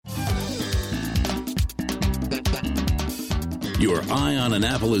Your Eye on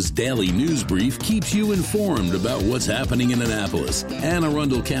Annapolis daily news brief keeps you informed about what's happening in Annapolis, Anne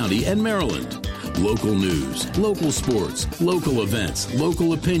Arundel County, and Maryland. Local news, local sports, local events,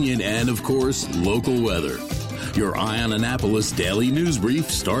 local opinion, and, of course, local weather. Your Eye on Annapolis daily news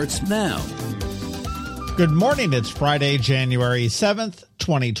brief starts now. Good morning. It's Friday, January 7th,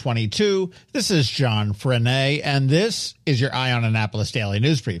 2022. This is John Frenaye, and this is your Eye on Annapolis daily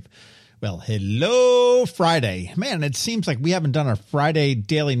news brief. Well, hello, Friday. Man, it seems like we haven't done a Friday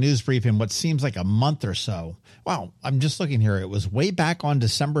daily news brief in what seems like a month or so. Wow, I'm just looking here. It was way back on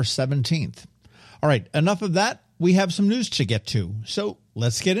December 17th. All right, enough of that. We have some news to get to, so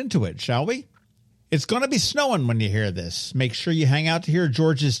let's get into it, shall we? It's going to be snowing when you hear this. Make sure you hang out to hear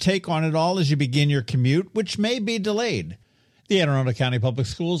George's take on it all as you begin your commute, which may be delayed. The Anne Arundel County Public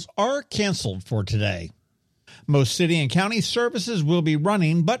Schools are canceled for today. Most city and county services will be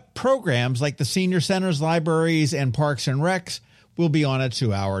running, but programs like the senior centers, libraries, and parks and recs will be on a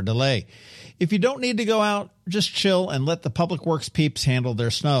 2-hour delay. If you don't need to go out, just chill and let the public works peeps handle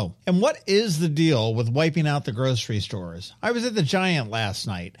their snow. And what is the deal with wiping out the grocery stores? I was at the Giant last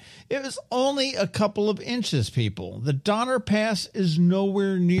night. It was only a couple of inches, people. The Donner Pass is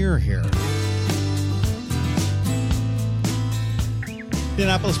nowhere near here. The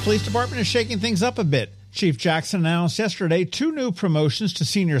Annapolis Police Department is shaking things up a bit. Chief Jackson announced yesterday 2 new promotions to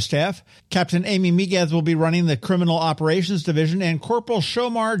senior staff. Captain Amy Miguez will be running the Criminal Operations Division, and Corporal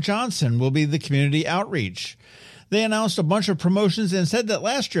Shomar Johnson will be the Community Outreach. They announced a bunch of promotions and said that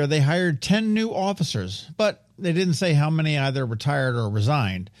last year they hired 10 new officers, but they didn't say how many either retired or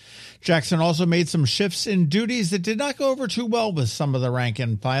resigned. Jackson also made some shifts in duties that did not go over too well with some of the rank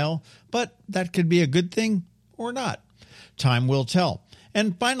and file, but that could be a good thing or not. Time will tell.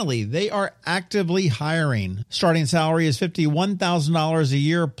 And finally, they are actively hiring. Starting salary is $51,000 a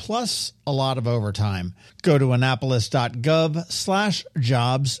year plus a lot of overtime. Go to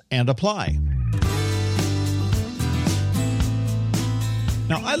annapolis.gov/jobs and apply.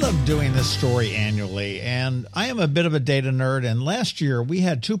 Now, I love doing this story annually, and I am a bit of a data nerd, and last year we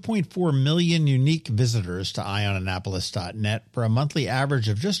had 2.4 million unique visitors to eyeonannapolis.net for a monthly average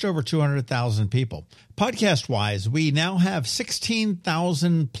of just over 200,000 people. Podcast-wise, we now have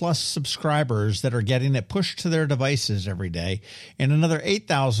 16,000 plus subscribers that are getting it pushed to their devices every day, and another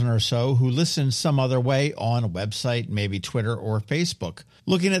 8,000 or so who listen some other way on a website, maybe Twitter or Facebook.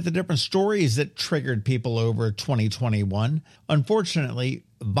 Looking at the different stories that triggered people over 2021, unfortunately,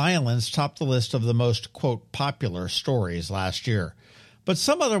 violence topped the list of the most, quote, popular stories last year. But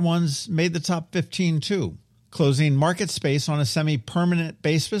some other ones made the top 15 too. Closing market space on a semi-permanent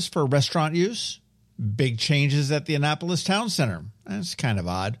basis for restaurant use. Big changes at the Annapolis Town Center. That's kind of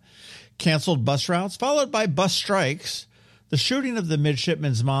odd. Canceled bus routes, followed by bus strikes. The shooting of the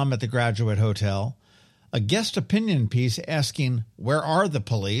midshipman's mom at the Graduate Hotel. A guest opinion piece asking, where are the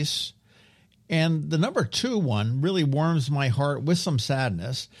police? And the number 2 one really warms my heart with some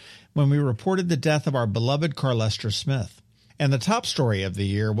sadness when we reported the death of our beloved Carlester Smith. And the top story of the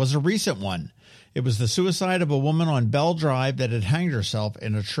year was a recent one. It was the suicide of a woman on Bell Drive that had hanged herself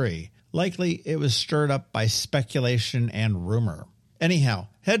in a tree. Likely, it was stirred up by speculation and rumor. Anyhow,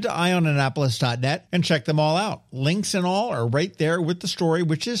 head to eyeonannapolis.net and check them all out. Links and all are right there with the story,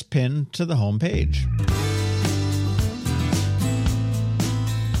 which is pinned to the homepage.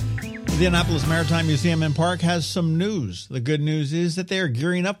 The Annapolis Maritime Museum and Park has some news. The good news is that they are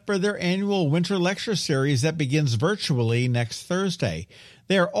gearing up for their annual winter lecture series that begins virtually next Thursday.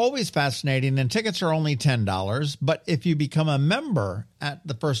 They are always fascinating, and tickets are only $10, but if you become a member at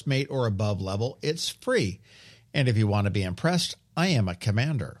the first mate or above level, it's free. And if you want to be impressed, I am a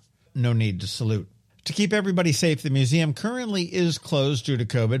commander. No need to salute. To keep everybody safe, the museum currently is closed due to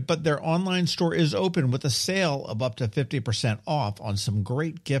COVID, but their online store is open with a sale of up to 50% off on some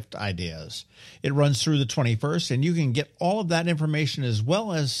great gift ideas. It runs through the 21st, and you can get all of that information as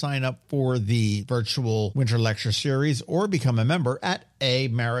well as sign up for the virtual winter lecture series or become a member at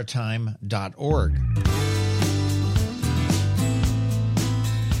maritime.org.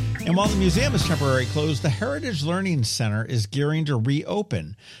 And while the museum is temporarily closed, the Heritage Learning Center is gearing to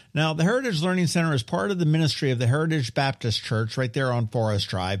reopen. Now, the Heritage Learning Center is part of the ministry of the Heritage Baptist Church right there on Forest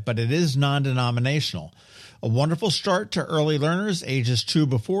Drive, but it is non-denominational. A wonderful start to early learners ages 2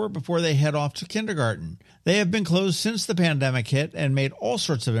 before they head off to kindergarten. They have been closed since the pandemic hit and made all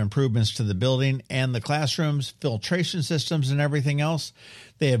sorts of improvements to the building and the classrooms, filtration systems, and everything else.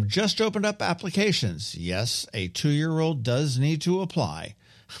 They have just opened up applications. Yes, a 2-year-old does need to apply.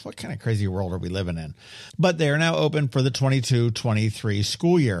 What kind of crazy world are we living in? But they are now open for the 22-23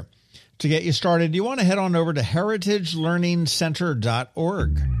 school year. To get you started, you want to head on over to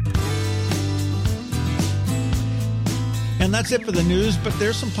heritagelearningcenter.org. And that's it for the news, but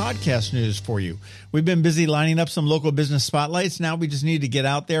there's some podcast news for you. We've been busy lining up some local business spotlights. Now we just need to get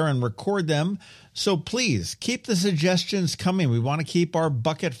out there and record them. So please keep the suggestions coming. We want to keep our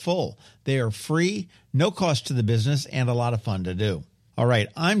bucket full. They are free, no cost to the business, and a lot of fun to do. All right,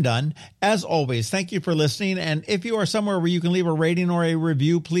 I'm done. As always, thank you for listening. And if you are somewhere where you can leave a rating or a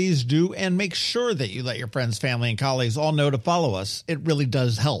review, please do. And make sure that you let your friends, family, and colleagues all know to follow us. It really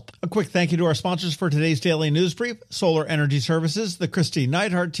does help. A quick thank you to our sponsors for today's Daily News Brief: Solar Energy Services, the Christy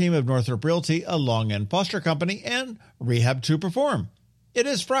Neidhart team of Northrop Realty, a Long and Foster company, and Rehab to Perform. It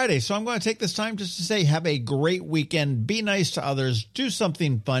is Friday, so I'm going to take this time just to say have a great weekend, be nice to others, do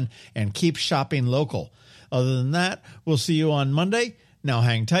something fun, and keep shopping local. Other than that, we'll see you on Monday. Now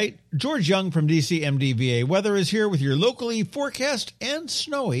hang tight. George Young from DCMDVA Weather is here with your locally forecast and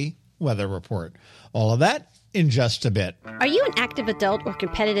snowy weather report. All of that in just a bit. Are you an active adult or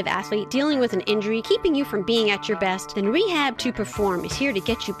competitive athlete dealing with an injury keeping you from being at your best? Then Rehab to Perform is here to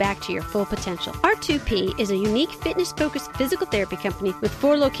get you back to your full potential. R2P is a unique fitness-focused physical therapy company with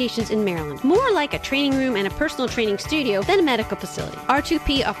 4 locations in Maryland. More like a training room and a personal training studio than a medical facility.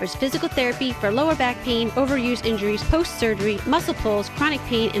 R2P offers physical therapy for lower back pain, overuse injuries, post-surgery, muscle pulls, chronic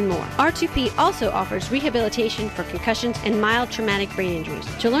pain, and more. R2P also offers rehabilitation for concussions and mild traumatic brain injuries.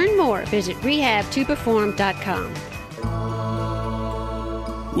 To learn more, visit rehabtoperform.com.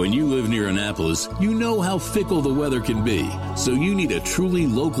 When you live near Annapolis, you know how fickle the weather can be. So you need a truly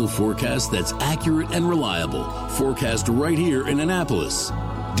local forecast that's accurate and reliable. Forecast right here in Annapolis.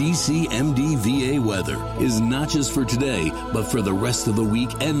 DCMDVA Weather is not just for today, but for the rest of the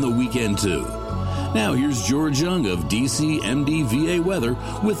week and the weekend too. Now here's George Young of DCMDVA Weather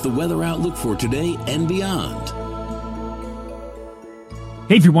with the weather outlook for today and beyond.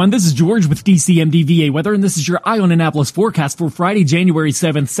 Hey everyone, this is George with DCMDVA Weather, and this is your Eye on Annapolis forecast for Friday, January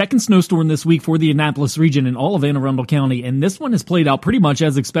 7th. Second snowstorm this week for the Annapolis region and all of Anne Arundel County, and this one has played out pretty much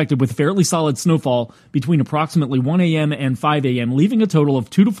as expected with fairly solid snowfall between approximately 1 a.m. and 5 a.m., leaving a total of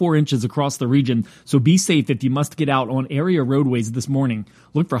 2 to 4 inches across the region, so be safe if you must get out on area roadways this morning.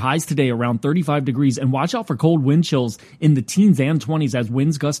 Look for highs today around 35 degrees, and watch out for cold wind chills in the teens and 20s as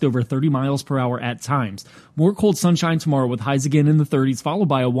winds gust over 30 miles per hour at times. More cold sunshine tomorrow with highs again in the 30s, followed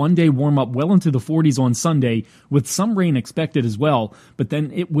by a one-day warm-up well into the 40s on Sunday, with some rain expected as well. But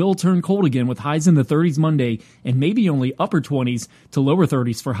then it will turn cold again with highs in the 30s Monday and maybe only upper 20s to lower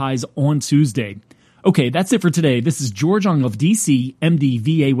 30s for highs on Tuesday. Okay, that's it for today. This is George Young of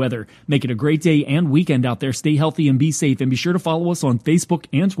DCMDVA Weather. Make it a great day and weekend out there. Stay healthy and be safe. And be sure to follow us on Facebook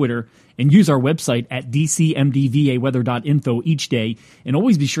and Twitter. And use our website at dcmdvaweather.info each day. And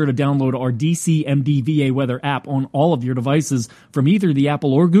always be sure to download our DCMDVA Weather app on all of your devices from either the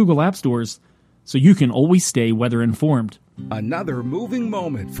Apple or Google App Stores, so you can always stay weather informed. Another moving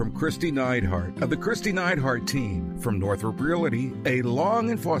moment from Christy Neidhart of the Christy Neidhart team from Northrop Realty, a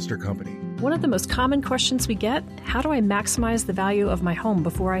Long and Foster company. One of the most common questions we get: how do I maximize the value of my home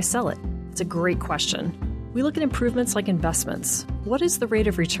before I sell it? It's a great question. We look at improvements like investments. What is the rate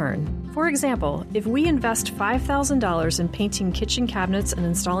of return? For example, if we invest $5,000 in painting kitchen cabinets and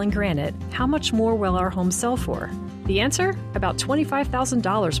installing granite, how much more will our home sell for? The answer? About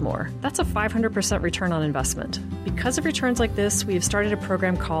 $25,000 more. That's a 500% return on investment. Because of returns like this, we have started a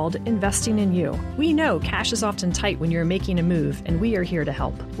program called Investing in You. We know cash is often tight when you're making a move, and we are here to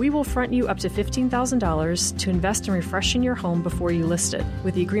help. We will front you up to $15,000 to invest in refreshing your home before you list it,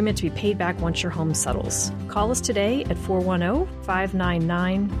 with the agreement to be paid back once your home settles. Call us today at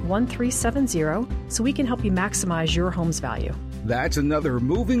 410-599-1370 so we can help you maximize your home's value. That's another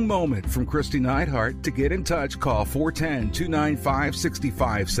moving moment from Christy Neidhart. To get in touch, call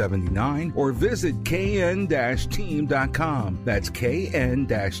 410-295-6579 or visit kn-team.com. That's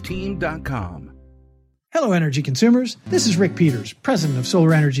kn-team.com. Hello, energy consumers. This is Rick Peters, president of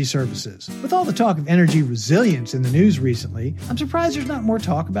Solar Energy Services. With all the talk of energy resilience in the news recently, I'm surprised there's not more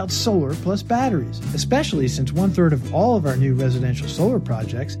talk about solar plus batteries, especially since 1/3 of all of our new residential solar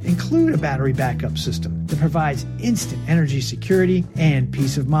projects include a battery backup system that provides instant energy security and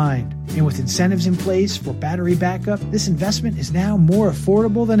peace of mind. And with incentives in place for battery backup, this investment is now more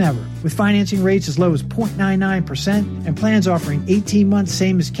affordable than ever. With financing rates as low as 0.99% and plans offering 18 months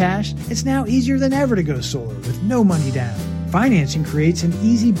same as cash, it's now easier than ever to go solar with no money down. Financing creates an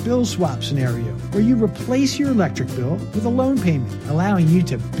easy bill swap scenario where you replace your electric bill with a loan payment, allowing you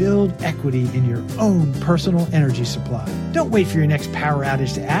to build equity in your own personal energy supply. Don't wait for your next power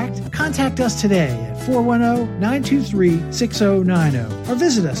outage to act. Contact us today at 410-923-6090 or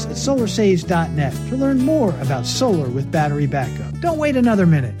visit us at solarsaves.net to learn more about solar with battery backup. Don't wait another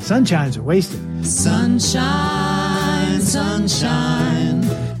minute. Sunshine's are wasted. Sunshine, sunshine,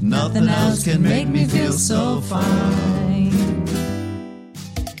 Nothing else can make me feel so fine.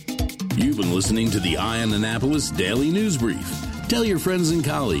 You've been listening to the Eye on Annapolis Daily News Brief. Tell your friends and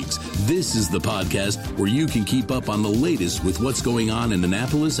colleagues, this is the podcast where you can keep up on the latest with what's going on in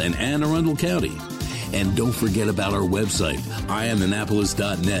Annapolis and Anne Arundel County. And don't forget about our website,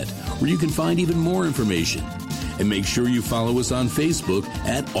 eyeonannapolis.net, where you can find even more information. And make sure you follow us on Facebook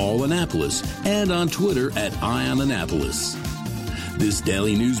at All Annapolis and on Twitter at Eye on Annapolis. This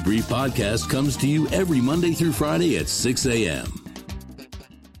Daily News Brief podcast comes to you every Monday through Friday at 6 a.m.